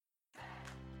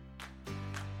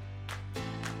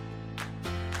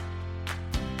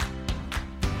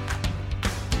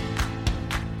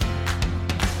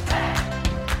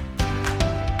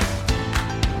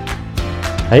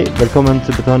Hei, velkommen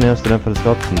til Betania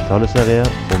Studentfellesskap sin taleserie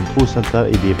om trossenter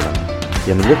i Bibelen.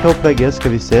 Gjennom dette opplegget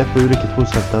skal vi se på ulike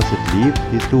trossenter sitt liv,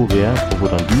 historie og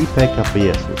hvordan de peker på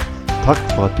Jesus. Takk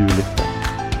for at du lytter.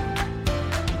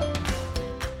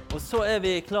 Og så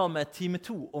vi klar med time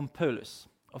 2 om Paulus.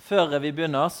 Og før vi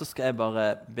begynner, så skal jeg bare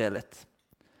be litt.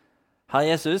 Herre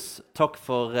Jesus, takk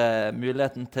for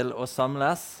muligheten til å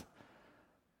samles.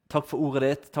 Takk for ordet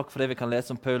ditt, takk for det vi kan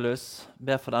lese om Paulus.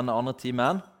 Be for denne andre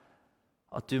timen.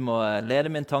 At du må lede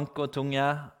min tanke og tunge.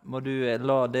 Må du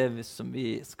la det som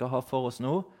vi skal ha for oss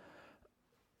nå,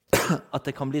 at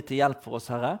det kan bli til hjelp for oss,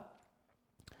 Herre.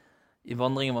 I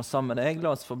vandringen vår sammen med deg,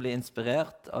 la oss få bli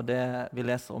inspirert av det vi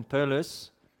leser om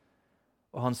Paulus,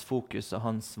 og hans fokus og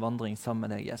hans vandring sammen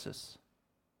med deg, Jesus.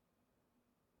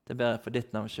 Det ber jeg for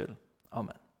ditt navns skyld.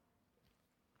 Amen.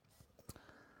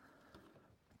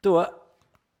 Da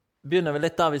begynner vi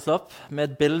litt der vi slapp,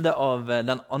 med et bilde av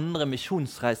den andre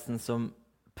misjonsreisen som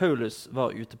Paulus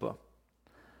var ute på.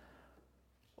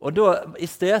 Og da, i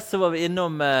sted så var vi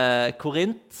innom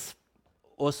Korint,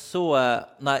 og så,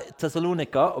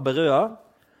 Thessalonika og Berøa.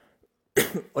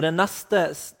 Og den neste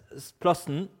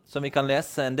plassen som vi kan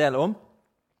lese en del om,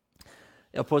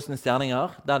 i Apostlenes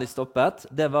gjerninger, der de stoppet,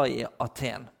 det var i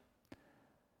Aten.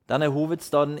 Denne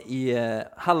hovedstaden i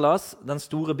Hellas, den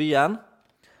store byen.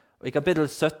 Og i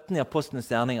kapittel 17 i Apostlenes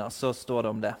gjerninger så står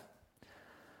det om det.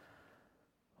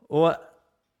 Og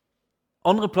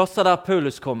andre plasser der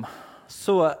Paulus kom,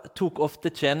 så tok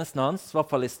ofte tjenesten hans, i hvert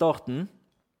fall i starten,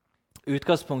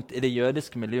 utgangspunkt i det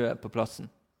jødiske miljøet på plassen.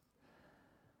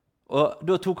 Og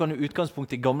da tok han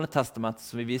utgangspunkt i Gamle testamentet,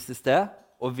 som vi viste i sted,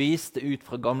 og viste ut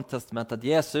fra Gamle testamentet at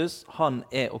Jesus, han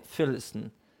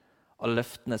oppfyllelsen av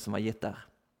løftene som var gitt der.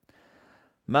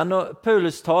 Men når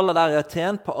Paulus taler der i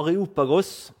Aten på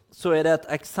Areopagos, så det et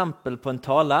eksempel på en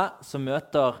tale som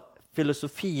møter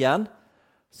filosofien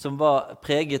som var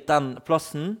preget den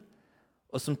plassen,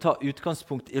 og som tar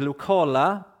utgangspunkt i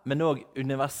lokale, men også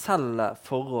universelle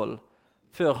forhold,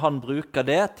 før han bruker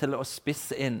det til å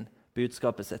spisse inn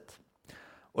budskapet sitt.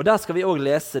 Og der skal vi også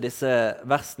lese disse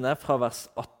versene fra vers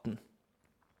 18.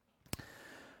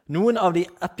 Noen av de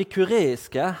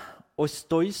epikureiske og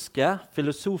stoiske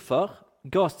filosofer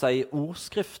ga seg i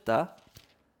ordskriftet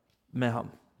med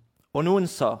ham. Og noen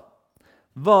sa,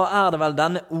 hva det vel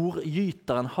denne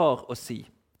ordgyteren har å si?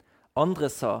 Andre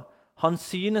sa, han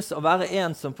synes å være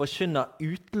en som forkynner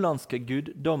utenlandske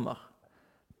guddommer.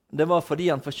 Det var fordi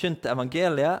han forkynte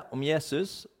evangeliet om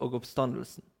Jesus og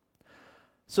oppstandelsen.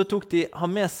 Så tok de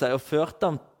ham med seg og førte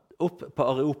ham opp på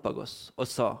Areopagos og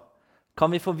sa,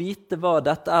 kan vi få vite hva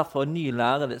dette for en ny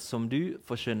lære som du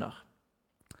forkynner?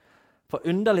 For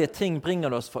underlige ting bringer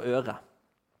det oss for øre.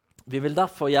 Vi vil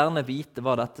derfor gjerne vite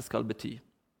hva dette skal bety.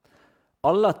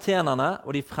 Alle atenerne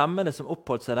og de fremmede som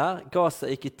oppholdt seg der, ga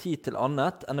seg ikke tid til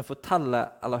annet enn å fortelle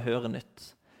eller høre nytt.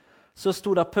 Så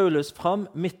stod der Paulus fram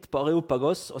midt på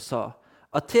Areopagos og sa,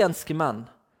 atenske menn,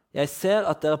 jeg ser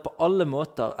at dere på alle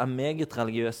måter meget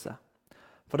religiøse.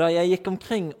 For da jeg gikk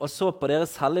omkring og så på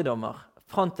deres helligdommer,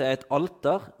 fant jeg et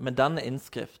alter med denne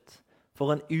innskrift,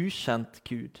 for en ukjent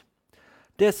Gud.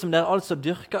 Det som dere altså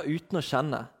dyrker uten å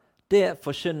kjenne, det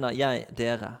forkynner jeg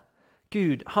dere.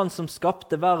 Gud, han som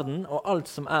skapte verden og alt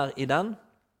som i den,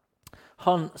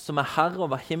 han som herre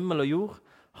over himmel og jord,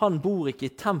 han bor ikke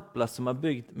i templer som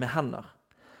bygd med hender.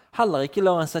 Heller ikke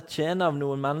lar han seg tjene av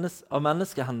noen av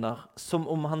menneskehender, som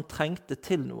om han trengte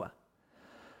til noe.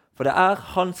 For det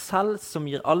han selv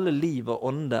som gir alle liv og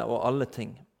ånde og alle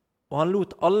ting. Og han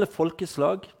lot alle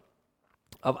folkeslag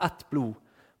av ett blod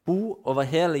bo over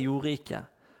hele jordriket,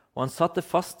 og han satte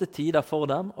faste tider for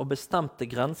dem og bestemte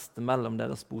grensene mellom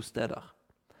deres bosteder.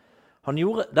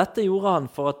 Dette gjorde han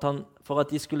for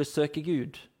at de skulle søke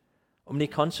Gud, om de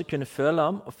kanskje kunne føle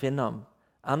ham og finne ham,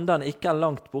 enda han ikke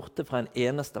langt borte fra en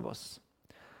eneste av oss.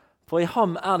 For i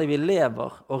ham det vi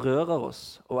lever og rører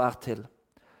oss og til,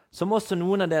 som også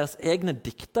noen av deres egne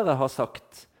diktere har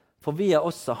sagt, for vi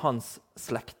også hans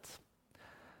slekt.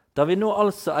 Da vi nå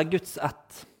altså Guds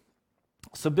ett,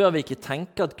 så bør vi ikke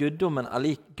tenke at guddommen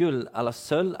lik gull eller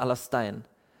sølv eller stein,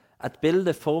 et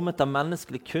bilde formet av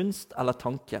menneskelig kunst eller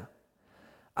tanke.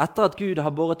 Etter at Gud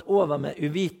har båret over med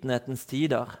uvitenhetens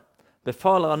tider,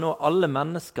 befaler han nå alle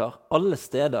mennesker, alle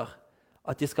steder,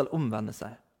 at de skal omvende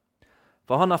seg.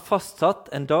 For han har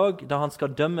fastsatt en dag da han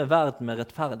skal dømme verden med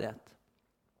rettferdighet.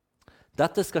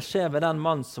 Dette skal skje ved den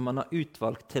mann som han har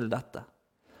utvalgt til dette.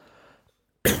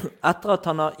 Etter at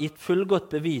han har gitt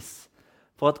fullgodt bevis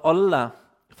for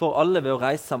alle ved å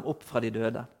reise ham opp fra de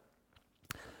døde.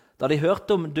 Da de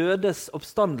hørte om dødes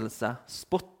oppstandelse,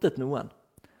 spottet noen,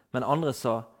 men andre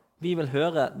sa, vi vil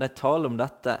høre deg tale om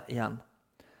dette igjen.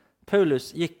 Paulus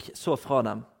gikk så fra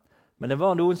dem, men det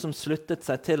var noen som sluttet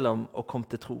seg til ham og kom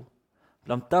til tro.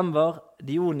 Blant dem var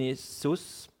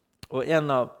Dionysos og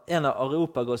en av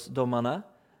Areopagos-dommerne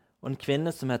og en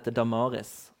kvinne som heter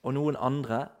Damaris, og noen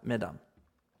andre med dem.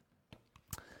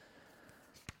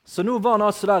 Så nå var han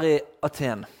altså der i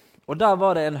Aten, og der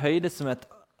var det en høyde som het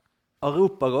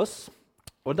Areopagos,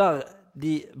 og der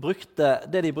det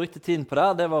de brukte tiden på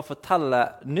der, det var å fortelle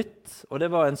nytt, og det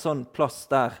var en sånn plass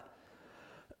der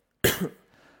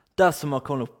som man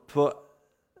kom opp på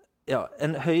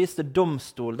en høyeste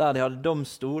domstol, der de hadde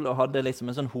domstol og hadde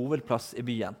liksom en sånn hovedplass i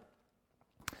byen.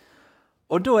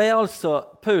 Og da er altså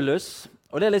Paulus,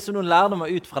 og det er liksom noen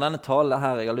lærdommer ut fra denne talen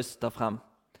her jeg har lyst til å ta frem.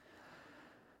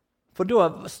 For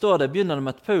da begynner det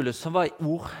med at Paulus han var i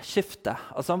ordskifte,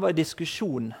 altså han var i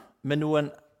diskusjon med noen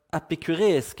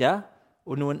epikureiske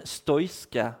og noen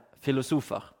stoiske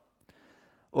filosofer.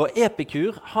 Og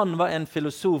Epikur, han var en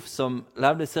filosof som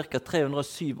levde ca.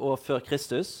 307 år før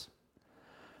Kristus.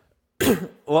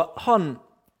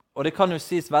 Og det kan jo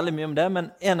sies veldig mye om det, men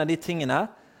en av de tingene,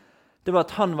 det var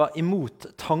at han var imot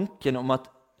tanken om at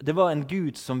det var en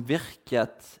Gud som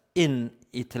virket inn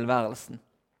i tilværelsen.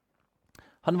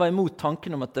 Han var imot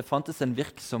tanken om at det fantes en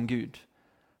virksom Gud,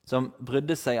 som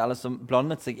brydde seg, eller som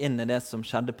blandet seg inn i det som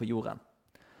skjedde på jorden.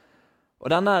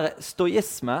 Og denne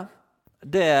stoisme,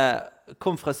 det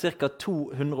kom fra ca.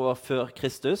 200 år før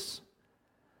Kristus.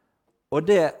 Og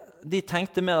de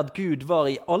tenkte mer at Gud var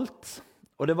i alt,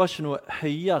 og det var ikke noe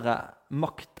høyere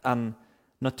makt enn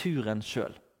naturen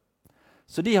selv.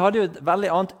 Så de hadde jo et veldig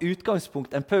annet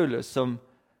utgangspunkt enn Paulus, som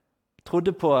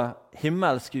trodde på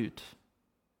himmelsk Gud.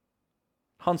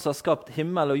 Han som har skapt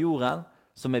himmel og jorden,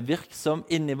 som er virksom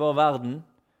inn i vår verden,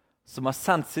 som har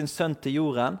sendt sin sønn til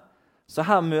jorden. Så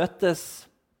her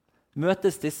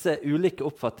møtes disse ulike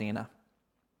oppfatningene.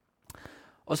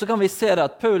 Og så kan vi se det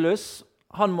at Paulus,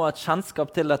 han må ha et kjennskap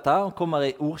til dette, han kommer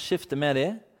i ordskifte med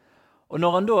dem. Og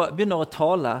når han da begynner å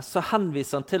tale, så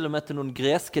henviser han til og med til noen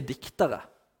greske diktere.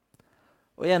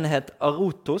 Og en het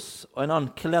Arotos, og en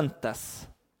annen Klentes,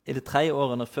 i det 3.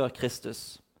 årene før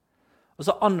Kristus. Og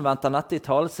så anvendte han dette i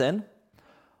talen sin,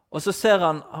 og så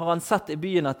har han sett i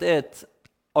byen at det er et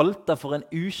alter for en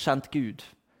ukjent Gud.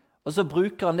 Og så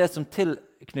bruker han det som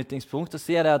tilknytningspunkt og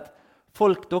sier det at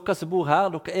folk, dere som bor her,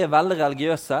 dere er veldig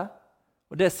religiøse,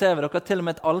 og det ser vi, dere har til og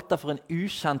med et alter for en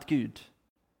ukjent Gud.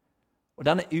 Og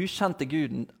denne ukjente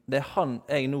Guden, det er han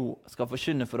jeg nå skal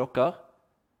forkynne for dere,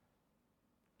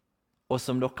 og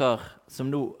som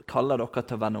nå kaller dere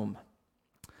til å vende om.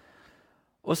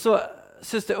 Og så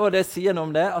synes jeg også det sier noe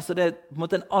om det, altså det er på en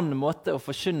måte en annen måte å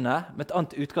forkynne med et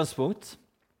annet utgangspunkt.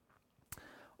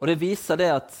 Og det viser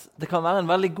det at det kan være en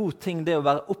veldig god ting det å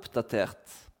være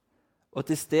oppdatert og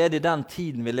til stede i den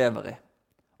tiden vi lever i.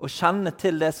 Og kjenne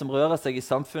til det som rører seg i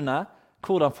samfunnet,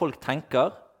 hvordan folk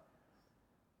tenker,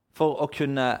 for å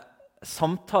kunne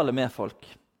samtale med folk.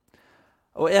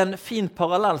 Og en fin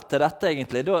parallell til dette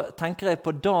egentlig, da tenker jeg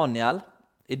på Daniel,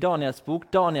 i Daniels bok,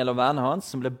 Daniel og vennene hans,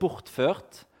 som ble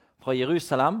bortført fra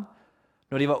Jerusalem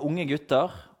når de var unge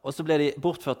gutter, og så ble de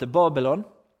bortført til Babylon,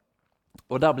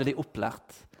 og der ble de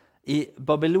opplært i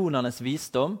babylonernes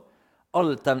visdom,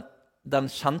 all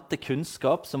den kjente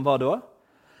kunnskap som var da,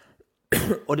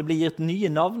 og det ble gitt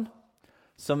nye navn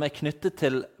som er knyttet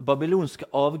til babylonske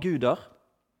avguder.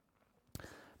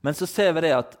 Men så ser vi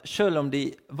det at selv om de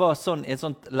var sånn i et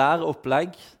sånt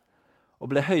læreopplegg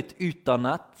og ble høyt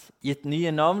utdannet, gitt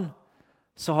nye navn,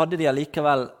 så hadde de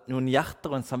allikevel noen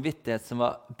hjerter og en samvittighet som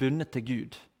var bundet til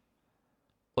Gud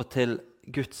og til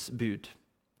Guds bud.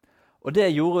 Og det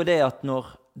gjorde det at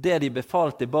når det de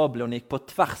befalte i Babylon gikk på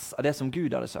tvers av det som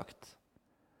Gud hadde sagt,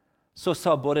 så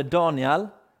sa både Daniel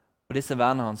og disse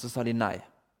vennene hans, så sa de nei.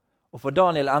 Og for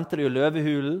Daniel endte det jo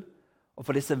løvehulen, og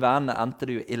for disse vennene endte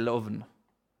det jo ildovnen.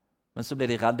 Men så ble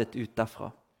de reddet ut derfra.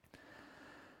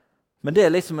 Men det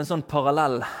er liksom en sånn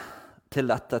parallell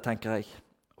til dette, tenker jeg,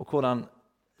 og hvordan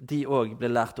de også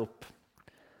ble lært opp.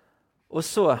 Og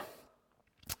så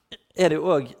er det jo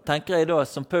også, tenker jeg da,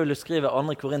 som Paulus skriver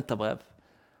i 2. Korinterbrev,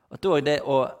 at også det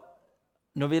å,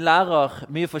 når vi lærer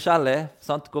mye forskjellig,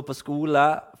 sant, gå på skole,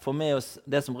 få med oss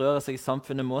det som rører seg i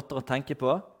samfunnet, måter å tenke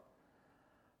på,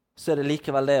 så er det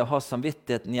likevel det å ha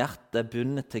samvittigheten i hjertet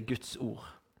bundet til Guds ord.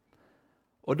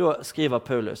 Og da skriver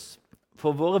Paulus,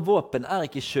 for våre våpen er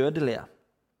ikke kjødelige,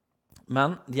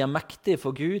 men de er mektige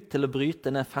for Gud til å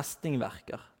bryte ned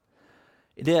festningverker.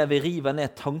 I det vi river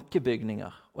ned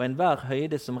tankebygninger og enhver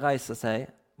høyde som reiser seg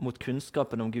mot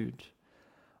kunnskapen om Gud,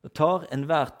 og tar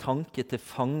enhver tanke til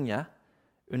fange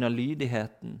under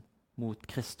lydigheten mot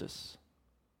Kristus.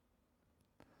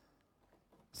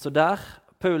 Så der,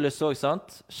 Paulus også,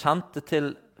 kjente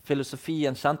til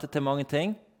filosofien, kjente til mange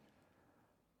ting,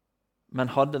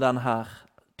 men hadde den her,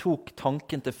 tok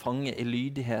tanken til fange i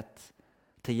lydighet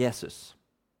til Jesus,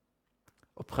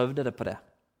 og prøvde det på det.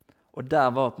 Og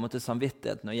der var på en måte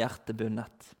samvittigheten og hjertet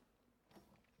bundet.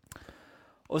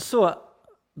 Og så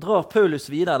drar Paulus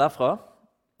videre derfra,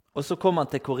 og så kom han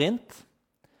til Korint,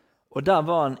 og der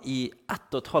var han i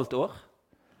 1,5 år.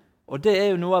 Og det er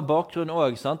jo noe av bakgrunnen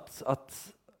også, sant? At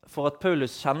for at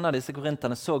Paulus kjenner disse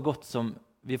korinterne så godt som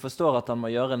vi forstår at han må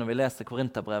gjøre når vi leser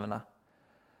korinterbrevene,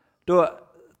 da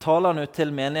taler han jo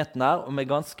til menigheten her, og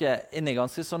inn i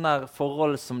ganske sånne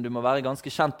forhold som du må være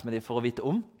ganske kjent med dem for å vite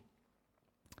om.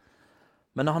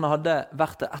 Men han hadde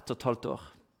vært det 1,5 år,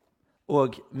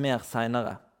 og mer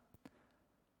senere,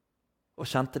 og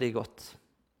kjente de godt.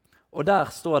 Og der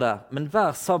står det, men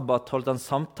hver sabbat holdt han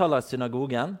samtaler i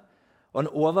synagogen, og han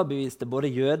overbeviste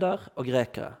både jøder og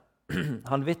grekere.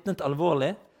 Han vittnet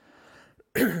alvorlig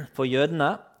for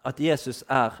jødene at Jesus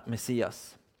er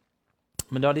Messias.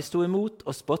 Men da de sto imot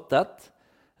og spottet,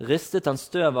 ristet han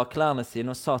støv av klærne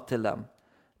sine og sa til dem,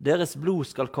 deres blod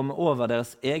skal komme over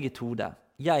deres eget hode.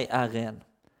 Jeg er ren.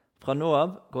 Fra nå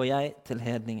av går jeg til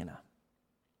hedningene.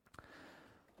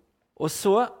 Og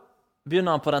så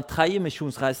begynner han på den 3.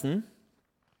 misjonsreisen,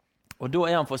 og da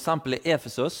er han for eksempel i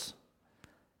Efesos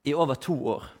i over 2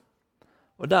 år.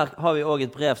 Og der har vi også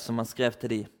et brev som han skrev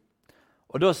til de.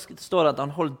 Og da står det at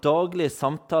han holdt daglige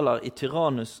samtaler i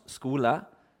Tyrannus skole,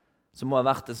 som må ha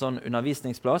vært en sånn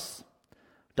undervisningsplass.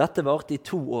 Dette varte i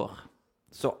 2 år,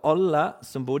 så alle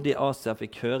som bodde i Asia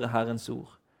fikk høre Herrens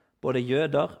ord, både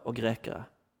jøder og grekere.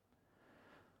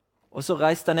 Og så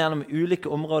reiste han gjennom ulike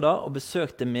områder og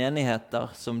besøkte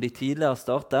menigheter som de tidligere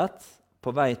startet,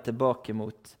 på vei tilbake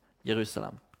mot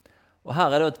Jerusalem. Og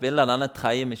her er det et bilde av denne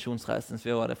 3. misjonsreisen som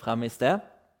vi hadde fremme i sted,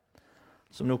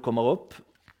 som nå kommer opp,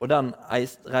 og den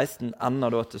reisen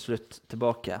ender da til slutt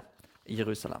tilbake i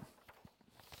Jerusalem.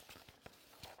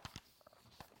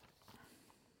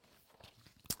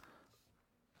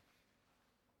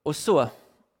 Og så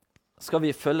skal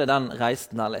vi følge den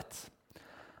reisen her litt.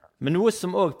 Men noe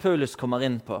som også Paulus kommer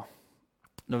inn på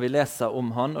når vi leser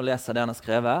om han og leser det han har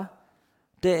skrevet,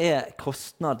 det er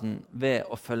kostnaden ved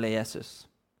å følge Jesus.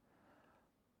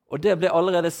 Og det ble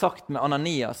allerede sagt med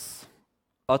Ananias,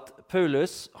 at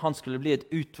Paulus han skulle bli et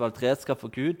utvalgt redskap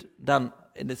for Gud,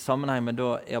 i det sammenheng med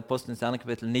da i Apostelens gjerning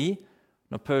kapittel 9,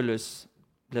 når Paulus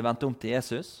ble vendt om til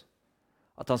Jesus,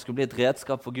 at han skulle bli et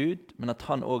redskap for Gud, men at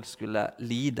han også skulle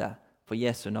lide for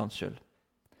Jesu navns skyld.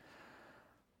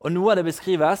 Og noe av det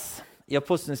beskrives i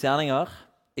Apostelens gjerninger.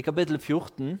 I kapittel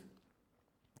 14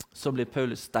 så blir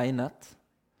Paulus steinet,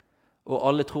 og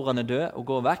alle tror han er død og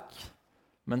går vekk.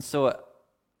 Men så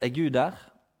er Gud der,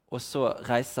 og så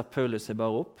reiser Paulus seg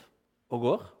bare opp og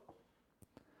går.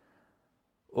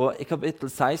 Og i kapittel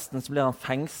 16 så blir han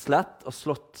fengslet og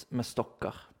slått med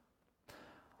stokker.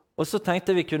 Og så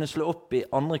tenkte vi kunne slå opp i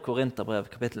 2. Korinterbrev,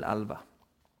 kapittel 11.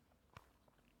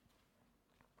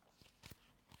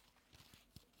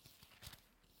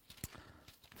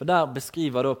 For der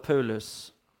beskriver da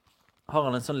Paulus, har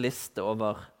han en sånn liste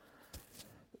over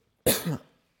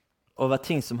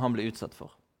ting som han ble utsatt for.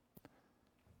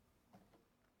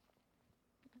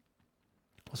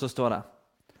 Og så står det,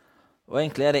 og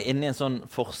egentlig er det inne i en sånn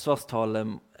forsvarstale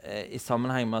i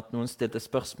sammenheng med at noen stilte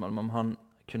spørsmål om han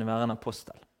kunne være en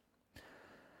apostel.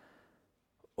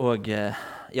 Og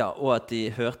at de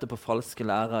hørte på falske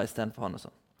lærere i stedet for han og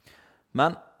sånn.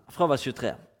 Men fra vers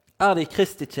 23, er de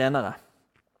Kristi tjenere?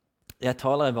 Jeg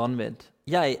taler i vanvidd.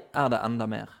 Jeg er det enda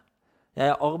mer. Jeg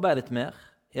har arbeidet mer.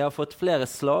 Jeg har fått flere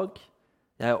slag.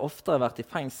 Jeg har oftere vært i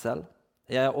fengsel.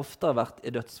 Jeg har oftere vært i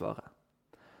dødsvaret.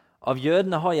 Av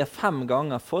jødene har jeg 5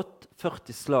 ganger fått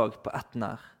 40 slag på ett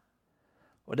nær.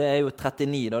 Og det er jo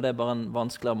 39, da. Det er bare en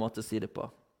vanskeligere måte å si det på.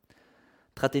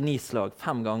 39 slag,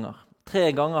 5 ganger. 3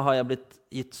 ganger har jeg blitt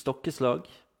gitt stokkeslag.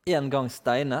 1 gang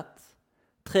steinet.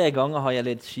 3 ganger har jeg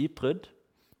lidd skipbrudd.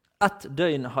 1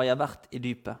 døgn har jeg vært i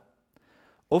dypet.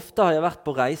 Ofte har jeg vært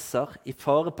på reiser, i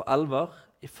fare på elver,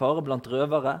 i fare blant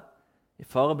røvere, i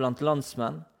fare blant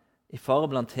landsmenn, i fare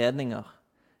blant hedninger,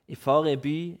 i fare i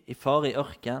by, i fare i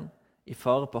ørken, i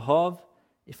fare på hav,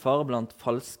 i fare blant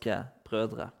falske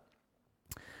brødre.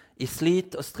 I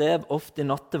slit og strev, ofte i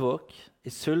nattevåk,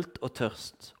 i sult og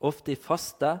tørst, ofte i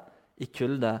faste, i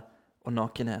kulde og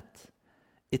nakenhet.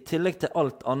 I tillegg til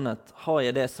alt annet har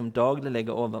jeg det som daglig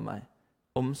ligger over meg,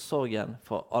 omsorgen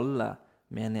for alle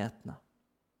menighetene.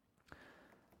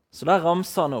 Så der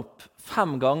ramser han opp.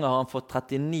 5 ganger har han fått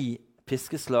 39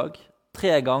 piskeslag,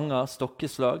 3 ganger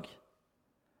stokkeslag,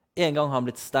 1 gang har han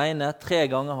blitt steinet, 3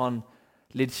 ganger har han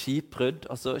lidd skipbrudd,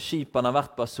 altså skipene har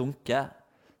vært bare sunket.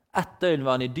 1 døgn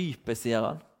var han i dypet, sier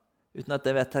han. uten at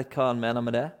jeg vet helt hva han mener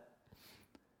med det.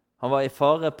 Han var i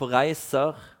fare på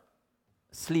reiser,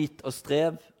 slit og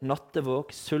strev,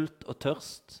 nattevåk, sult og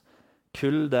tørst,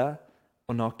 kulde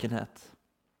og nakenhet.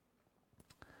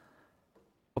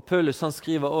 Og Paulus han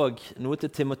skriver også noe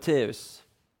til Timoteus.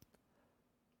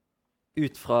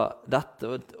 Ut fra dette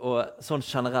og sånn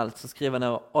generelt så skriver han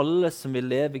at alle som vil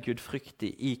leve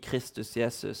gudfryktig i Kristus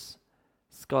Jesus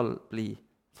skal bli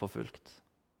forfulgt.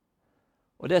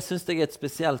 Og det synes jeg er et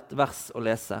spesielt vers å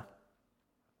lese.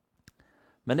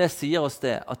 Men det sier oss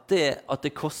det at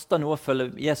det koster noe å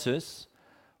følge Jesus,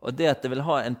 og det at det vil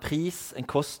ha en pris, en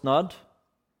kostnad,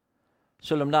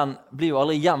 selv om den blir jo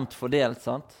aldri jevnt fordelt,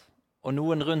 sant? Og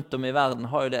noen rundt om i verden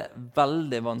har jo det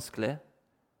veldig vanskelig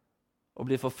å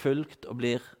bli forfulgt og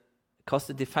blir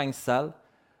kastet i fengsel.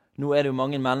 Nå er det jo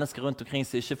mange mennesker rundt omkring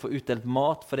som ikke får utdelt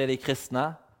mat fordi de er kristne,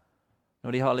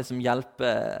 når de har liksom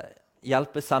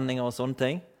hjelpesendinger og sånne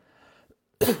ting,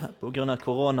 på grunn av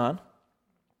koronaen.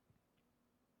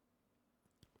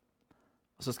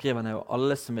 Og så skriver han jo,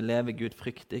 alle som vil leve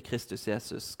gudfryktig i Kristus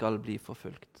Jesus skal bli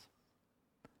forfulgt.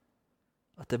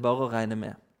 At det er bare å regne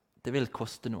med. Det vil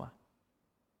koste noe.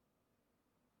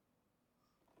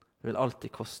 Det vil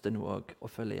alltid koste noe å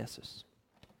følge Jesus.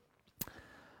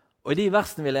 Og i de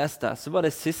versene vi leste, så var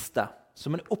det siste,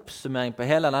 som en oppsummering på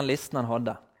hele den listen han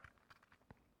hadde.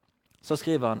 Så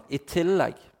skriver han, i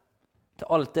tillegg til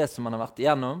alt det som han har vært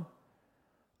igjennom,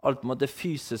 alt på en måte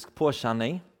fysisk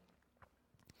påkjenning,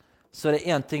 så er det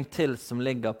en ting til som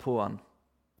ligger på han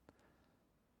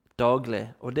daglig,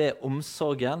 og det er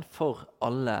omsorgen for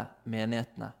alle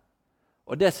menighetene.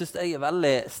 Og det synes jeg er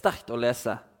veldig sterkt å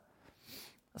lese.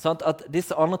 Sånn, at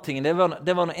disse andre tingene,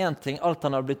 det var noe en ting, alt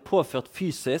han hadde blitt påført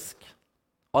fysisk,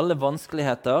 alle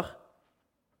vanskeligheter,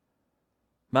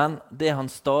 men det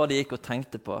han stadig gikk og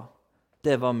tenkte på,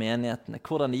 det var menighetene.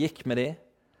 Hvordan det gikk med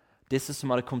disse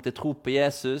som hadde kommet til tro på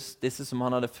Jesus, disse som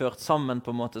han hadde ført sammen på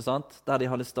en måte, sant? Der de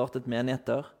hadde startet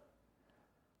menigheter.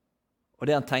 Og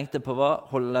det han tenkte på var,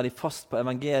 holder de fast på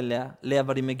evangeliet,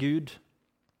 lever de med Gud?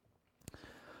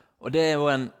 Og det er jo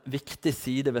en viktig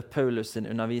side ved Paulus sin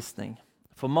undervisning.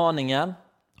 Formaningen,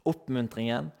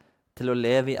 oppmuntringen til å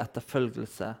leve i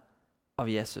etterfølgelse av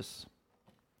Jesus.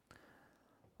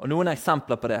 Og noen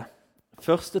eksempler på det.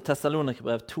 1.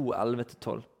 Tessalonikerbrev 2,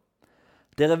 11-12.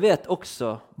 Dere vet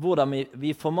også hvordan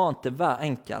vi formante hver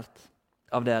enkelt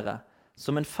av dere,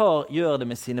 som en far gjør det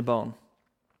med sine barn,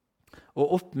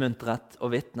 og oppmuntret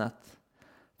og vitnet,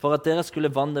 for at dere skulle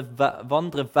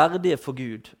vandre verdige for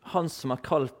Gud, han som har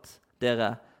kalt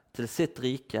dere til sitt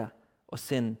rike og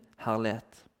sin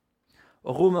herlighet.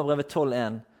 Og Romerbrevet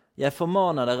 12,1. Jeg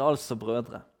formaner dere altså,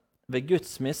 brødre, ved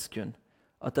Guds miskunn,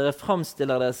 at dere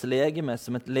framstiller deres legeme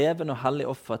som et levende og hellig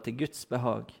offer til Guds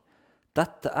behag.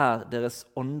 Dette er deres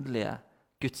åndelige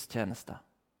gudstjeneste.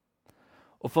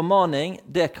 Og formaning,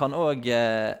 det kan også,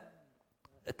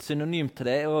 et synonym til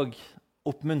det, er også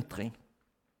oppmuntring.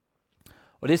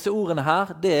 Og disse ordene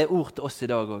her, det er ord til oss i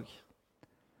dag også.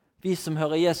 Vi som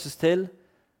hører Jesus til,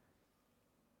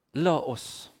 la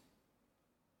oss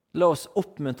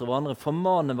oppmuntre hverandre,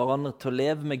 formane hverandre til å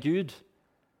leve med Gud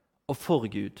og for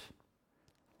Gud.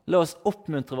 La oss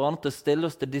oppmuntre hverandre til å stille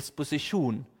oss til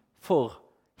disposisjon for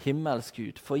himmelsk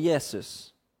Gud, for Jesus.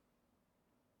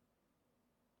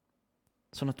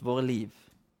 Sånn at våre liv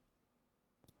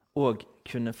og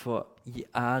kunne få gi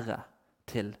ære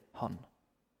til Han.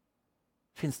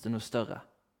 Finnes det noe større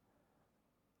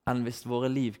enn hvis våre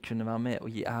liv kunne være med og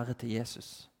gi ære til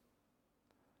Jesus?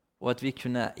 Og at vi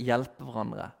kunne hjelpe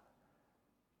hverandre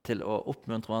til å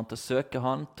oppmuntre hverandre til å søke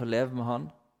Han, til å leve med Han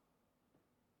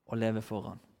og leve for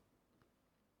Han.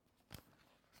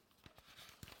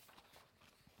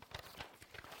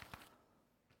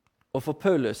 Og for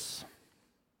Paulus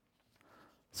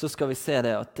så skal vi se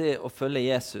det at det å følge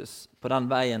Jesus på den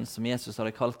veien som Jesus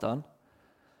hadde kalt han,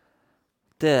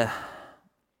 det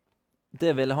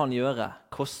ville han gjøre,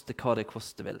 koste hva det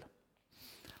koste vil.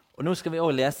 Og nå skal vi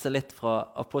også lese litt fra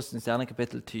Apostelens gjerning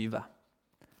kapittel 20.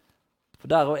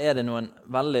 For der også er det noen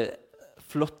veldig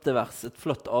flotte vers, et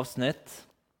flott avsnitt,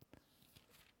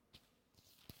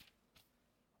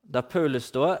 der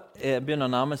Paulus da begynner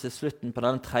å nærme seg slutten på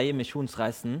denne 3.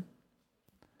 misjonsreisen.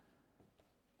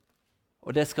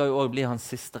 Og det skal jo også bli hans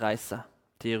siste reise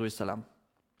til Jerusalem.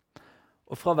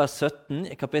 Og fra vers 17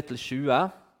 i kapittel 20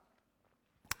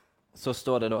 så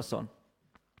står det da sånn.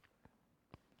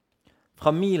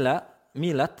 Fra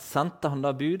Milet sendte han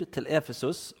da bud til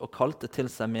Efesos og kalte til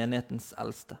seg menighetens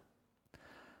eldste.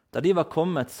 Da de var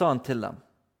kommet, sa han til dem: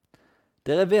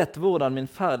 Dere vet hvordan min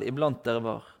ferd iblant dere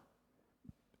var,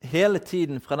 hele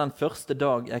tiden fra den første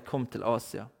dag jeg kom til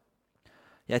Asia.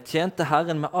 Jeg tjente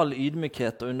Herren med all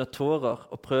ydmykhet og under tårer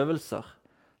og prøvelser,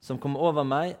 som kom over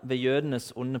meg ved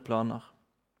jødenes onde planer.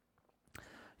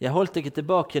 Jeg holdt ikke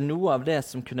tilbake noe av det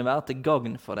som kunne være til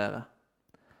gagn for dere,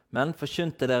 men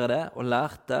forkynte dere det og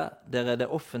lærte dere det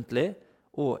offentlig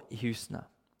og i husene.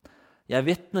 Jeg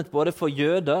vitnet både for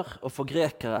jøder og for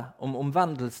grekere om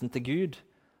omvendelsen til Gud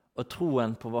og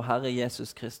troen på vår Herre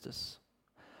Jesus Kristus.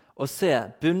 Og se,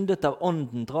 bundet av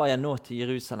ånden drar jeg nå til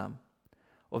Jerusalem,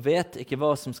 og vet ikke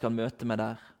hva som skal møte meg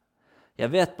der.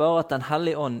 Jeg vet bare at Den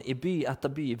hellige ånd i by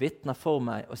etter by vitner for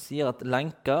meg og sier at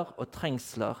lenker og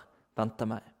trengsler venter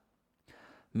meg.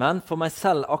 Men for meg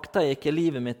selv akter jeg ikke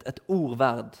livet mitt et ord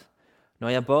verd,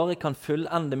 når jeg bare kan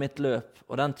fullende mitt løp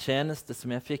og den tjeneste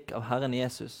som jeg fikk av Herren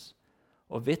Jesus,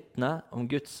 og vitne om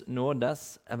Guds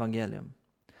nådes evangelium.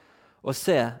 Og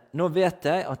se, nå vet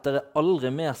jeg at dere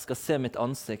aldri mer skal se mitt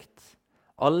ansikt,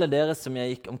 alle dere som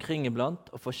jeg gikk omkring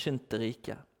iblant og forkynte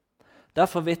riket.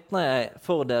 Derfor vitner jeg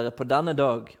for dere på denne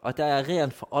dag at jeg er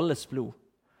ren for alles blod.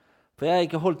 For jeg har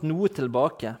ikke holdt noe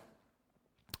tilbake,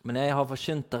 men jeg har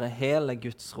forkynt dere hele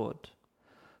Guds råd.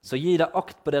 Så gi dere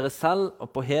akt på dere selv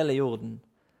og på hele jorden,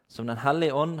 som Den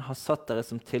hellige ånd har satt dere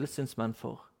som tilsynsmenn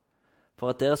for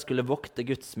at dere skulle vokte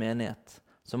Guds menighet,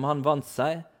 som han vant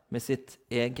seg med sitt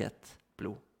eget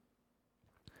blod.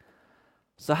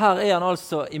 Så her er han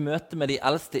altså i møte med de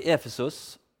eldste i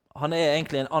Efesos. Han er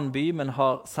egentlig en annen by, men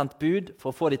har sendt bud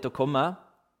for å få de til å komme.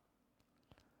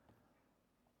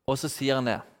 Og så sier han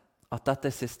det, at dette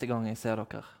er siste gang jeg ser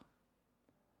dere.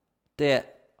 Det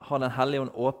har Den hellige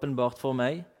ånd åpenbart for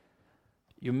meg.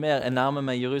 Jo mer jeg nærmer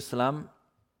meg Jerusalem,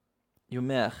 jo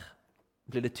mer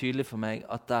blir det tydelig for meg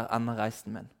at der ender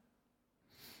reisen min.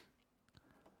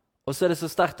 Og så er det så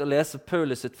sterkt å lese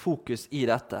Paulus sitt fokus i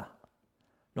dette.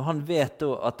 Når han vet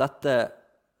da at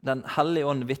Den hellige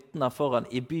ånd vitner foran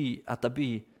i by etter by,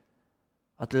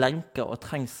 at lenker og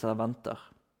trengsler venter.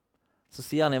 Så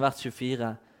sier han i vers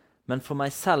 24, men for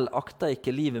meg selv akter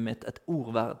ikke livet mitt et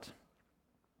ord verd,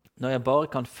 når jeg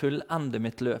bare kan fullende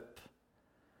mitt løp,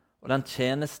 og den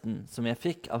tjenesten som jeg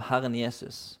fikk av Herren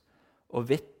Jesus, og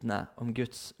vitne om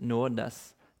Guds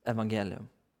nådes evangelium.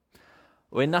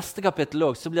 Og i neste kapittel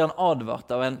også, så blir han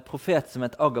advart av en profet som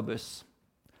het Agabus,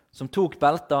 som tok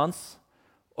beltet hans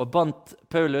og bandt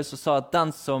Paulus og sa at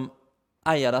den som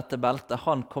eier dette beltet,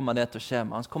 han kommer det til å skje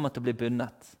med. Han kommer til å bli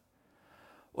bundet.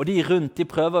 Og de rundt, de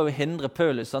prøver å hindre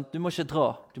Paulus. Sant? Du må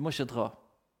ikke dra.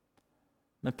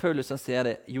 Men Paulus han sier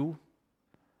det, jo,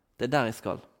 det er der jeg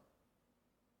skal.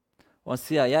 Og han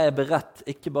sier, jeg er beredt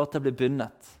ikke bare til å bli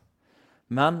bundet,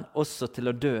 men også til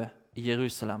å dø i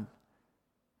Jerusalem,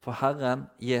 for Herren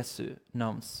Jesu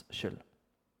navns skyld.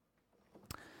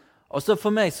 Og så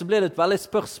for meg så blir det et veldig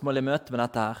spørsmål i møte med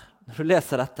dette her, når du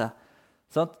leser dette.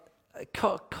 Sant?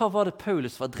 Hva var det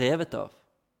Paulus var drevet av?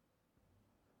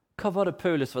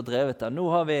 Nå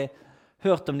har vi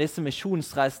hørt om disse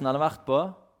misjonsreisene han har vært på.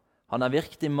 Han har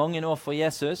virket i mange år for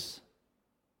Jesus.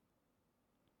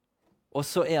 Og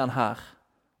så er han her.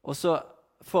 Og så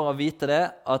får han vite det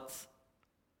at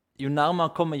jo nærmere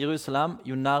han kommer Jerusalem,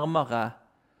 jo nærmere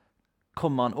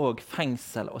kommer han også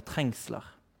fengsel og trengsler.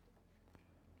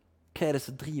 Hva er det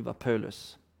som driver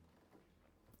Paulus?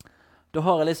 Da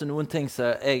har jeg liksom noen ting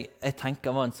som jeg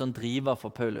tenker var en sånn driver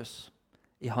for Paulus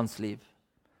i hans liv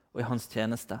og i hans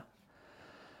tjeneste.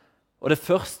 Og det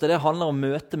første, det handler om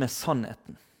møte med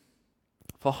sannheten.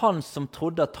 For han som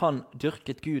trodde at han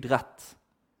dyrket Gud rett,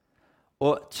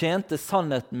 og tjente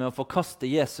sannheten med å forkaste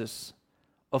Jesus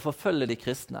og forfølge de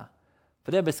kristne.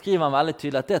 For det beskriver han veldig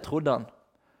tydelig, at det trodde han.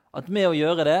 At med å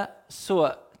gjøre det,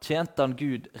 så tjente han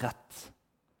Gud rett.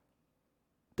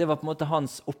 Det var på en måte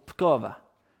hans oppgave,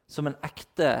 som en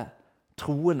ekte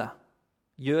troende,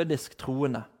 jødisk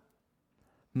troende.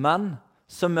 Men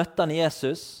så møtte han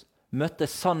Jesus, møtte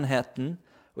sannheten,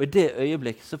 og i det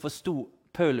øyeblikk så forstod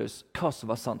Paulus hva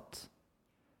som var sant.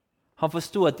 Han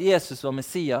forstod at Jesus var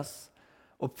Messias,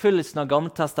 oppfyllelsen av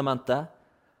Gamle Testamentet,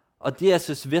 at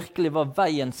Jesus virkelig var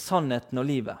veien, sannheten og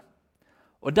livet.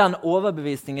 Og den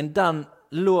overbevisningen, den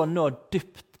lå nå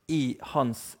dypt i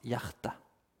hans hjerte.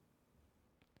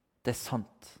 Det er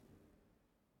sant.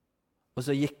 Og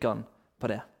så gikk han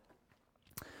på det.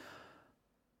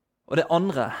 Og det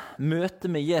andre,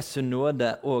 møte med Jesu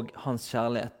nåde og hans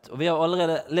kjærlighet. Og vi har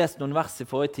allerede lest noen vers i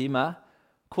forrige time,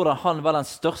 hvordan han var den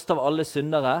største av alle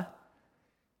syndere,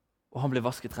 og han ble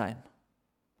vasket rein.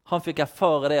 Han fikk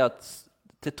erfare det at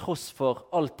til tross for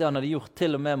alt det han hadde gjort,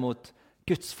 til og med mot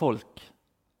Guds folk,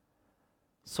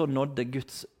 så nådde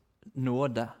Guds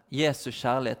nåde, Jesu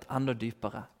kjærlighet, enda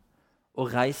dypere,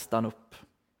 og reiste han opp.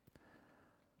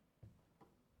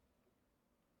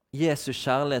 Jesu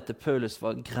kjærlighet til Paulus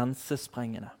var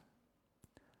grensesprengende.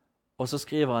 Og så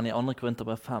skriver han i 2.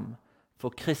 Korinterbrev 5,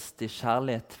 for Kristi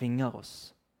kjærlighet tvinger oss.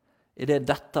 I det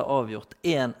dette er avgjort,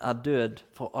 en er død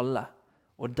for alle,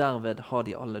 og derved har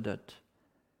de alle dødd.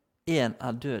 En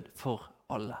er død for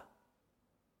alle.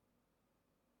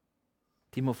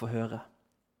 De må få høre.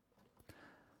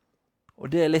 Og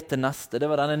det er litt det neste. Det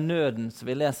var denne nøden som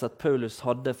vi leser at Paulus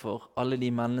hadde for alle de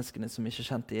menneskene som ikke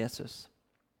kjente Jesus.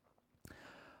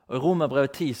 Og i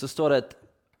Romerbrevet 10 så står det et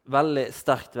veldig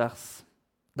sterkt vers,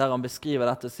 der han beskriver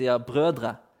dette og sier,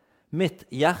 «Brødre, mitt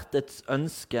hjertets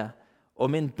ønske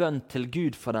og min bønn til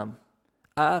Gud for dem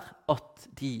er at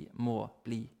de må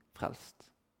bli frelst.»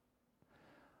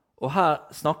 Og her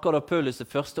snakker da Paulus i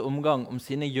første omgang om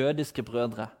sine jødiske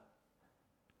brødre,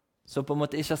 som på en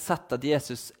måte ikke har sett at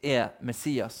Jesus er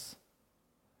Messias.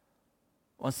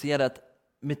 Og han sier det at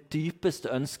mitt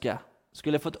dypeste ønske,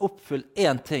 skulle jeg fått oppfylt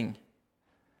én ting,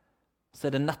 så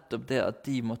er det nettopp det at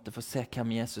de måtte få se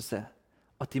hvem Jesus er,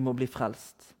 at de må bli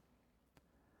frelst.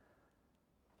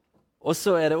 Og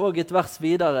så er det også et vers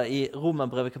videre i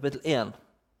Romerbrevet kapittel 1,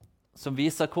 som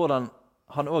viser hvordan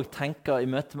han også tenker i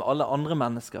møte med alle andre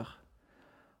mennesker.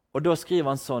 Og da skriver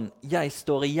han sånn, «Jeg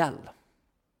står i gjeld,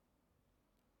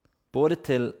 både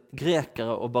til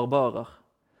grekere og barbarer,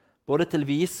 både til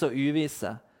vise og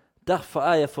uvise. Derfor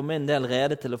er jeg for min del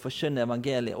rede til å forkynne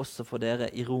evangeliet også for dere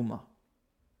i Roma.»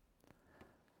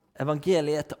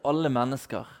 Evangeliet er til alle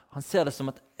mennesker. Han ser det som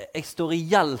at jeg står i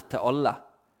gjeld til alle.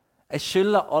 Jeg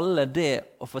skylder alle det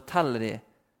å fortelle dem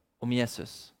om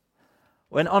Jesus.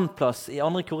 Og en annen plass i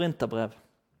 2. Korinterbrev,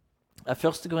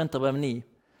 1. Korinterbrev 9,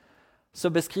 så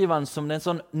beskriver han som en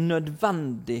sånn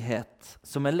nødvendighet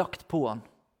som er lagt på han.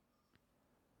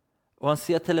 Og han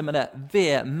sier til og med det,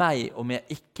 «Ved meg om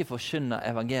jeg ikke forkynner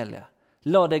evangeliet.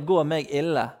 La det gå meg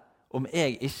ille om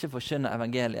jeg ikke forkynner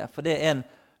evangeliet, for det er en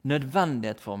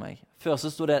nødvendighet for meg.» Før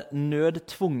så stod det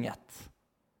nødtvunget.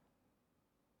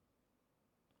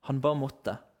 Han bare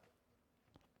måtte.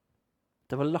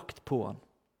 Det var lagt på han.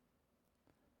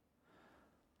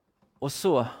 Og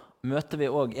så møter vi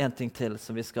også en ting til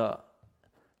som vi skal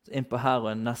inn på her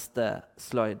og neste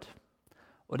slide.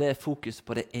 Og det er fokus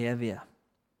på det evige.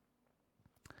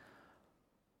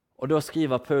 Og da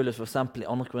skriver Paulus for eksempel i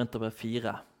 2. Korinterbrev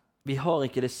 4, «Vi har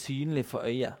ikke det synlige for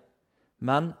øyet,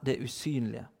 men det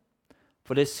usynlige.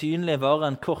 For det synlige varer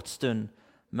en kort stund,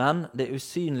 men det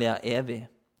usynlige er evig.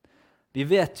 Vi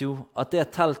vet jo at det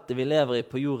teltet vi lever i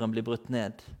på jorden blir brutt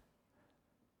ned.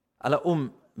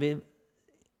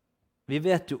 Vi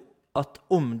vet jo at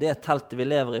om det teltet vi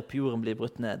lever i på jorden blir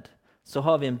brutt ned, så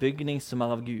har vi en bygning som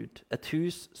er av Gud, et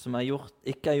hus som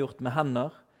ikke er gjort med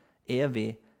hender,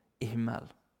 evig i himmel.»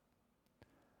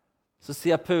 Så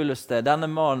sier Paulus det, denne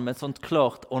mannen med et sånt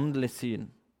klart åndelig syn,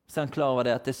 så er han klar over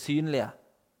det at det synlige,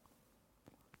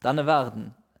 denne verden,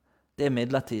 det er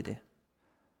midlertidig.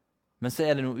 Men så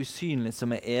er det noe usynlig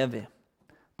som er evig.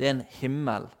 Det er en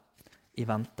himmel i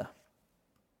vente.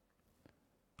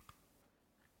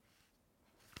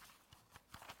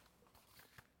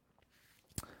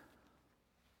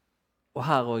 Og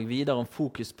her også videre om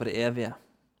fokus på det evige.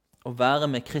 Å være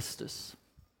med Kristus.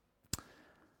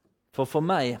 For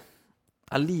meg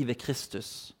er livet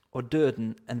Kristus og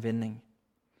døden en vinning.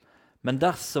 Men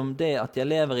dersom det at jeg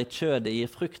lever i kjødet gir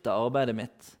frukt av arbeidet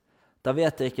mitt, da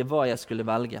vet jeg ikke hva jeg skulle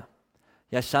velge.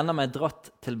 Jeg kjenner meg dratt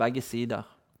til begge sider.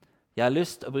 Jeg har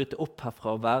lyst å bryte opp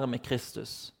herfra og være med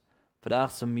Kristus, for det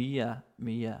er så mye,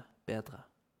 mye bedre.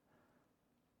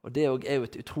 Og det er jo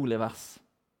et utrolig vers.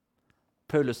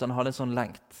 Paulus han hadde en sånn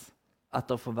lengt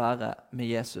etter å få være med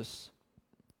Jesus.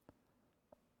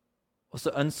 Og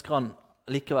så ønsker han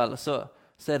likevel, så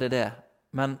er det det.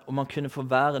 Men om han kunne få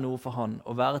være noe for han,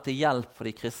 og være til hjelp for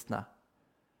de kristne,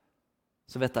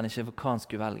 så vet han ikke hva han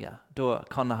skulle velge. Da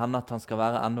kan det hende at han skal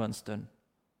være enda en stund,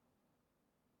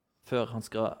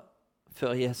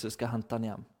 før Jesus skal hente han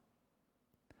hjem.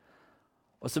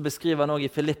 Og så beskriver han også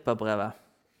i Filipperbrevet,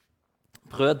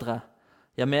 «Brødre,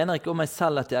 jeg mener ikke om meg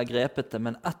selv at jeg har grepet det,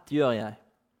 men ett gjør jeg.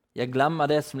 Jeg glemmer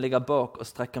det som ligger bak og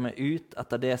strekker meg ut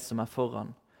etter det som er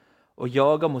foran, og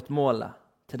jager mot målet,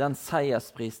 til den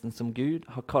seiersprisen som Gud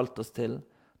har kalt oss til,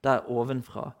 der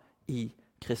ovenfra i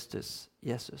Kristus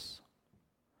Jesus.»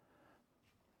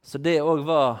 Så det også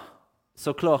var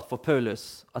så klart for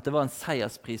Paulus at det var en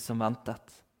seierspris som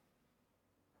ventet.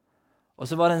 Og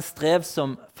så var det en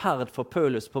strevsom ferd for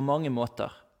Paulus på mange måter.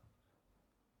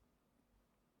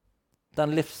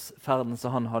 Den livsferden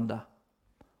som han hadde,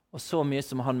 og så mye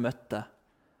som han møtte,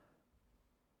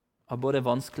 av både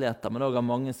vanskeligheter, men også av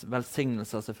mange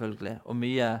velsignelser selvfølgelig, og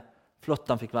mye flott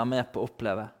han fikk være med på å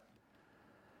oppleve.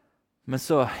 Men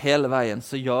så hele veien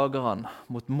så jager han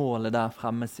mot målet der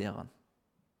fremme, sier han.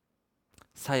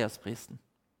 Seiersprisen.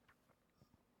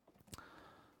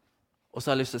 Og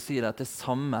så har jeg lyst til å si at det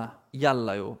samme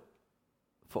gjelder jo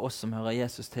for oss som hører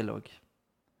Jesus til også.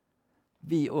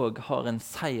 Vi også har en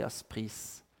seierspris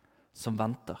som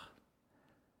venter.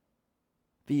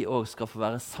 Vi også skal få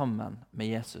være sammen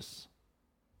med Jesus.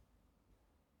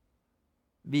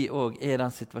 Vi også er i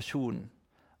den situasjonen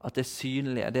at det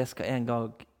synlige, det skal en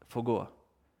gang få gå.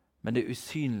 Men det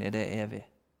usynlige, det er evig.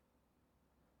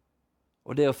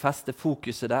 Og det å feste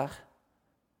fokuset der,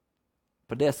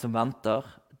 på det som venter,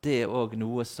 det er også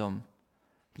noe som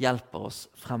hjelper oss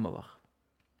fremover.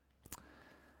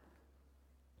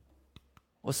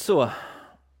 Og så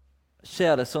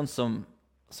skjer det sånn som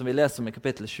vi leser om i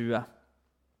kapittel 20,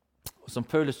 og som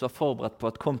Paulus var forberedt på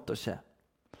at kom til å skje.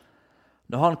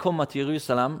 Når han kommer til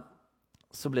Jerusalem,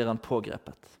 så blir han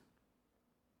pågrepet.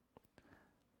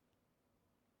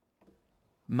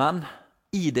 Men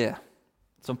i det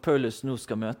som Paulus nå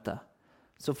skal møte,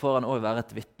 så får han også være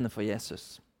et vitne for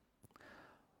Jesus.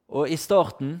 Og i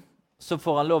starten så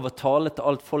får han lov å tale til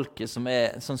alt folket, som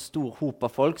er en sånn stor hop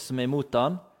av folk som er imot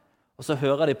han, og så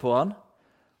hører de på han,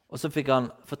 og så fikk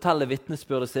han fortelle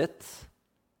vitnesbyrdet sitt,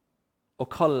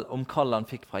 og om kall han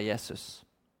fikk fra Jesus.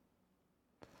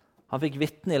 Han fikk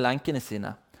vitne i lenkene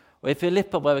sine. Og i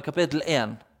Filipperbrevet kapittel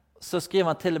 1 så skriver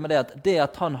han til og med det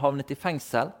at han havnet i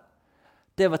fengsel,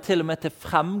 det var til og med til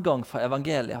fremgang for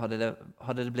evangeliet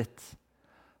hadde det blitt.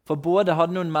 For både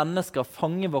hadde noen mennesker,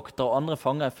 fangevoktere og andre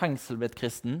fanger i fengsel blitt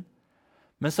kristen,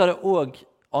 men så hadde også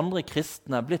andre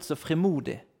kristne blitt så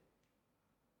frimodig.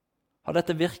 Hadde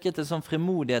dette virket til sånn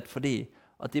frimodighet fordi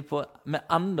at de med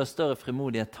enda større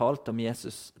frimodighet talte om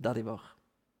Jesus der de var.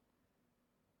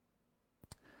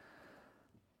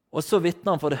 Og så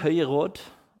vitner han for det høye råd,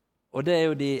 og det er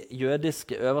jo de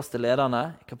jødiske øverste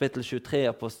lederne, kapittel 23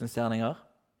 av Apostelens gjerninger.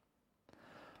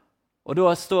 Og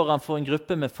da står han for en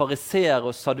gruppe med fariseere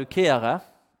og sadukere,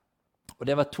 og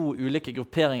det var to ulike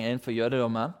grupperinger innenfor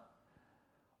jødedommen.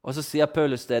 Og så sier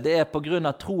Paulus det er på grunn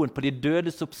av troen på de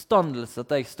dødes oppstandelse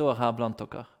at jeg står her blant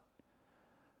dere.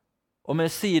 Og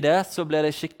med å si det, så ble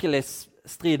det skikkelig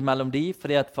strid mellom de,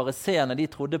 fordi at fariseerne de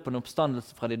trodde på en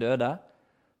oppstandelse fra de døde,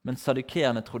 men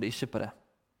sadukeerne trodde ikke på det.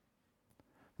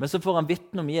 Men så får han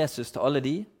vitne om Jesus til alle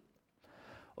de,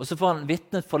 og så får han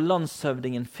vitnet for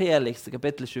landshøvdingen Felix i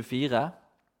kapittel 24,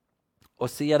 og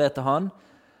sier det til han,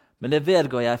 men det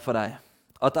vedgår jeg for deg,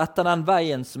 at etter den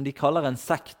veien som de kaller en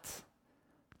sekt,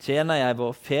 tjener jeg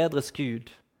vår fedres Gud,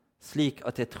 slik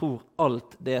at jeg tror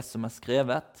alt det som er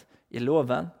skrevet i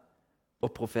loven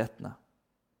og profetene.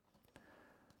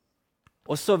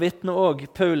 Og så vitner også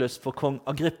Paulus for kong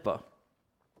Agrippa.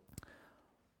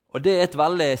 Og det er et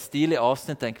veldig stilig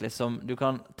avsnitt egentlig, som du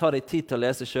kan ta deg tid til å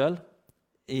lese selv,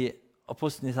 i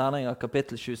Apostelens gjerninger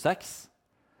kapittel 26.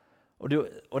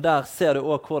 Og der ser du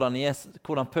også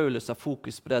hvordan Paulus har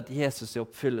fokus på det at Jesus er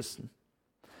oppfyllelsen.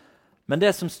 Men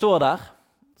det som står der,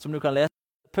 som du kan lese,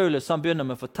 Paulus han begynner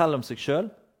med å fortelle om seg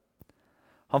selv.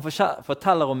 Han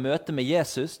forteller om møtet med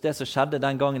Jesus, det som skjedde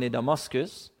den gangen i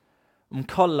Damaskus, om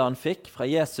kallet han fikk fra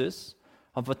Jesus.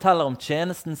 Han forteller om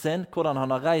tjenesten sin, hvordan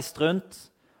han har reist rundt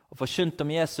og forkynt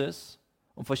om Jesus,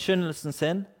 om forkynnelsen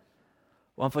sin,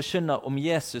 og han forkynner om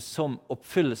Jesus som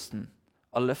oppfyllelsen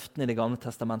av løftene i det gamle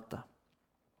testamentet.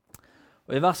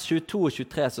 Og i vers 22 og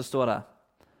 23 så står det,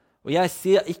 og jeg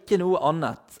sier ikke noe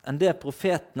annet enn det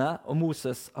profetene og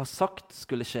Moses har sagt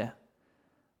skulle skje,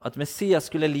 at Messias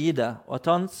skulle lide, og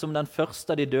at han som den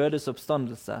første av de dødes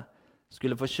oppstandelse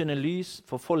skulle forkynne lys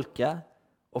for folket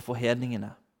og for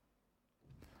hedningene.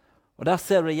 Og der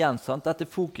ser du igjen, sant? Dette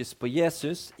fokus på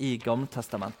Jesus i Gamle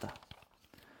testamentet.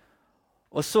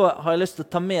 Og så har jeg lyst til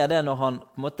å ta med det når han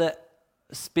på en måte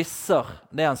spisser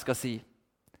det han skal si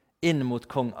inn mot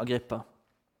kong Agrippa.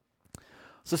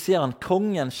 Så sier han,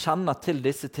 kongen kjenner til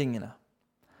disse tingene,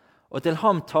 og til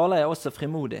ham taler jeg også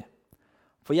frimodig,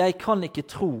 for jeg kan ikke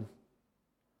tro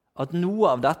at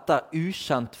noe av dette er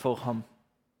ukjent for ham.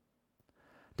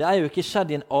 Det er jo ikke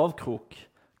skjedd i en avkrok.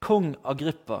 Kong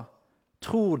Agrippa,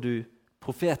 tror du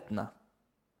profetene?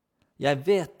 Jeg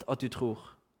vet at du tror.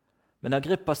 Men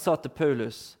Agrippa sa til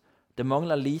Paulus, det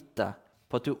mangler lite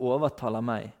på at du overtaler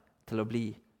meg til å bli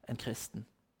en kristen.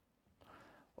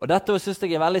 Og dette synes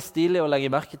jeg er veldig stilig å legge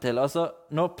merke til. Altså,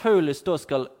 når Paulus da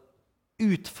skal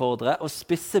utfordre og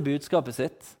spisse budskapet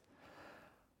sitt,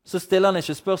 så stiller han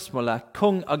ikke spørsmålet,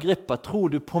 kong Agrippa,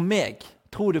 tror du på meg?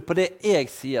 Tror du på det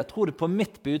jeg sier? Tror du på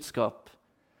mitt budskap?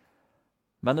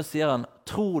 Men da sier han,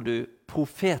 tror du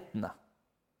profetene?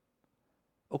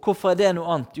 Og hvorfor er det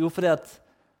noe annet? Jo, fordi at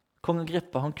kong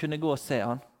Agrippa, han kunne gå og se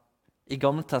han i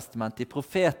Gamle testamentet, i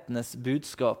profetenes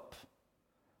budskap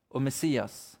og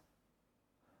Messias.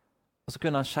 Og så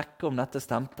kunne han sjekke om dette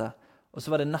stemte. Og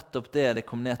så var det nettopp det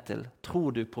kom ned til.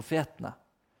 Tror du profetene?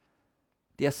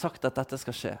 De har sagt at dette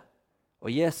skal skje.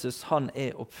 Og Jesus, han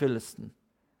oppfyllelsen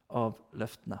av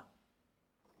løftene.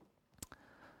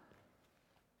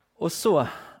 Og så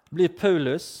blir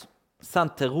Paulus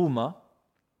sendt til Roma.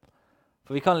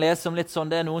 For vi kan lese om litt sånn,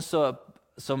 det noen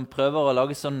som prøver å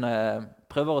lage sånn,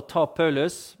 prøver å ta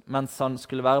Paulus mens han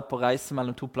skulle være på reise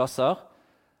mellom to plasser,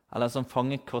 eller en sånn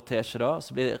fangekortesje da,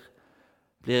 så blir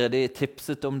de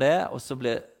tipset om det, og så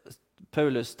blir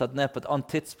Paulus tatt ned på et annet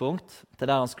tidspunkt til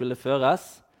der han skulle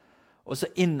føres, og så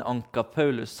innanker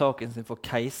Paulus saken sin for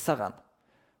keiseren.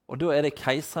 Og da det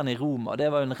keiseren i Roma, det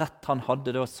var jo en rett han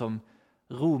hadde da som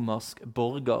romersk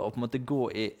borger, å på en måte gå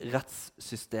i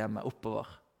rettssystemet oppover.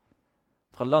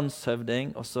 Fra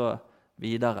landshøvding og så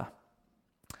videre.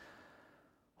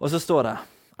 Og så står det,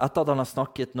 etter at han har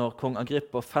snakket når kong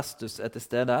Agrippa og Festus til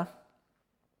stede,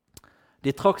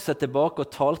 de trakk seg tilbake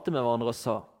og talte med hverandre og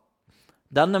sa,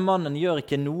 denne mannen gjør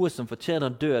ikke noe som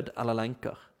fortjener død eller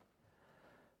lenker.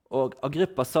 Og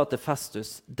Agrippa sa til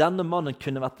Festus, denne mannen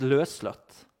kunne vært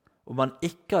løslatt, om han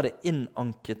ikke hadde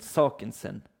innanket saken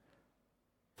sin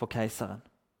for keiseren.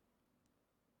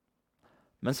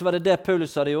 Men så var det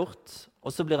Paulus hadde gjort,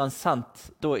 og så blir han sendt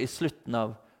da i slutten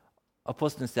av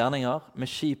apostelens gjerninger med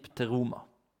skip til Roma.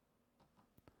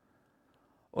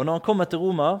 Og når han kommer til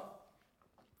Roma,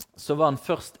 så var han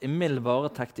først i mild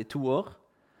varetekt i 2 år.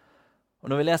 Og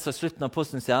når vi leser slutten av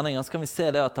apostelens gjerninger, så kan vi se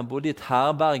det at han bodde i et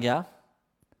herberge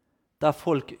der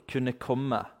folk kunne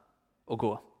komme og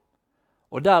gå.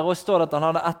 Og der også står det at han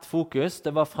hadde ett fokus,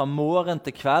 det var fra morgen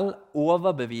til kveld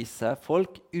overbevise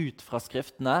folk ut fra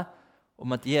skriftene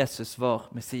om at Jesus var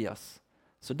Messias.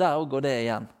 Så der også går det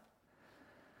igjen.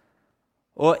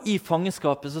 Og i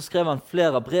fangenskapet så skrev han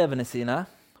flere av brevene sine,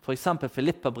 for eksempel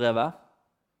Filippa-brevet,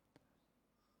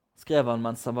 skrev han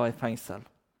mens han var i fengsel.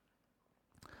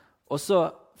 Og så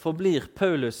forblir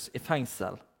Paulus i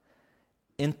fengsel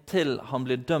inntil han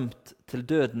blir dømt til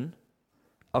døden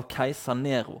av keiser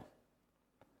Nero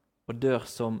og dør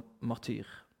som martyr.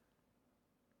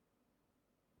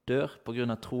 Dør på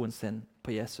grunn av troen sin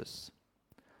på Jesus.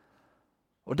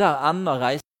 Og der ender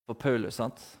reisen for Paulus,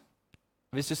 sant?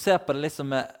 Hvis du ser på det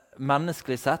liksom med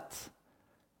menneskelig sett,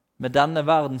 med denne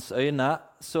verdens øyne,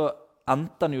 så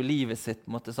endte han jo livet sitt,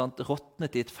 måtte, sant?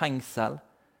 Råtnet i et fengsel,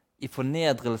 i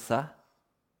fornedrelse,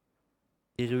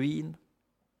 i ruin.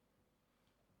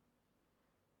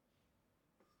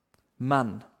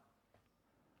 Men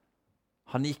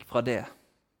han gikk fra det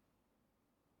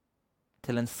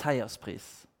til en seierspris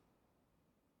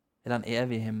i den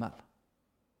evige himmel.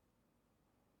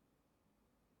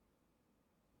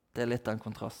 Det litt av en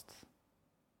kontrast.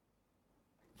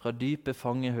 Fra dype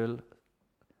fangehull,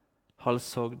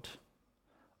 halshogd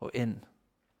og inn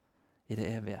i det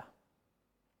evige.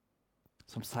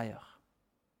 Som seier.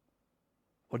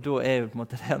 Og da jo på en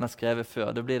måte det han har skrevet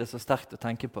før. Da blir det så sterkt å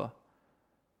tenke på.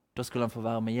 Da skulle han få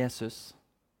være med Jesus.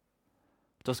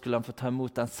 Da skulle han få ta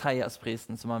imot den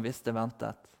seiersprisen som han visste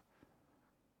ventet.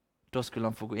 Da skulle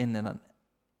han få gå inn i den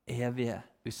evige,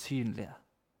 usynlige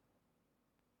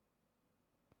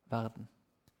verden.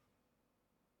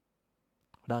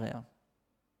 Og der han.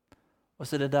 Og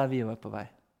så det der vi var på vei.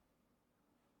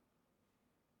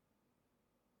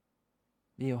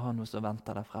 Vi har noe som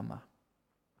venter der fremme.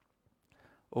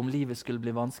 Og om livet skulle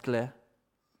bli vanskelig,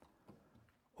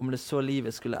 om det så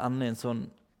livet skulle ende i en sånn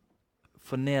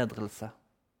fornedrelse,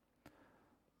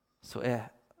 så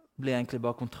blir egentlig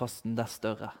bare kontrasten der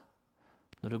større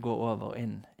når du går over og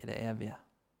inn i det evige.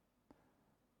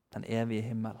 Den evige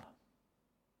himmel.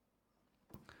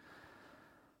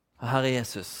 Herre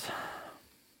Jesus,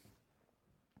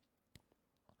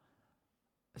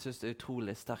 jeg synes det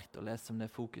utrolig sterkt å lese om det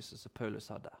fokuset som Paulus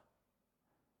hadde.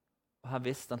 Og her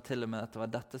visste han til og med at det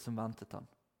var dette som ventet han.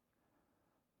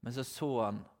 Men så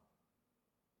han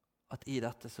at i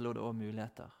dette så lå det også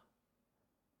muligheter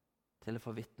til å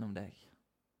få vitne om deg.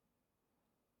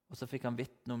 Og så fikk han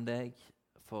vitne om deg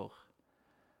for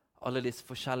alle disse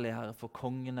forskjellige herrer, for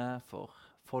kongene, for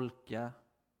folket,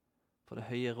 for det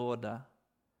høye rådet,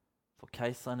 for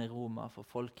keiseren i Roma, for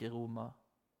folk i Roma,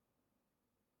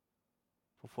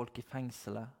 for folk i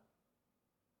fengselet.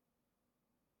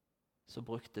 Så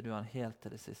brukte du han helt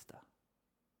til det siste.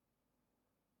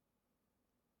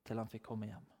 Til han fikk komme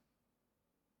hjem.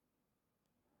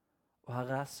 Og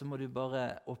Herre, så må du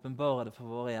bare åpenbare det for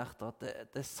våre hjerter,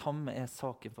 at det samme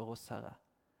saken for oss, Herre.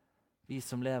 Vi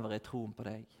som lever i troen på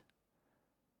deg.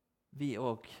 Vi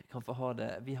også kan få ha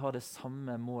det, vi har det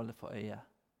samme målet for øyet.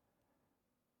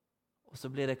 Og så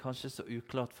blir det kanskje så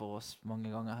uklart for oss mange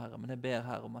ganger, Herre, men jeg ber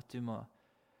Herre om at du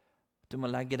må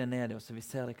legge det ned i oss, så vi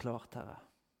ser det klart, Herre.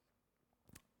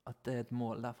 at det er et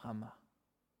mål der fremme.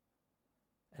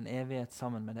 En evighet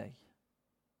sammen med deg.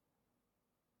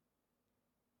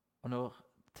 Og når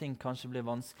ting kanskje blir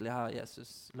vanskelig her,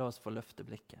 Jesus, la oss få løfte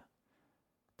blikket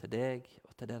til deg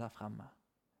og til det der fremme.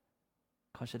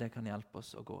 Kanskje det kan hjelpe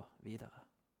oss å gå videre.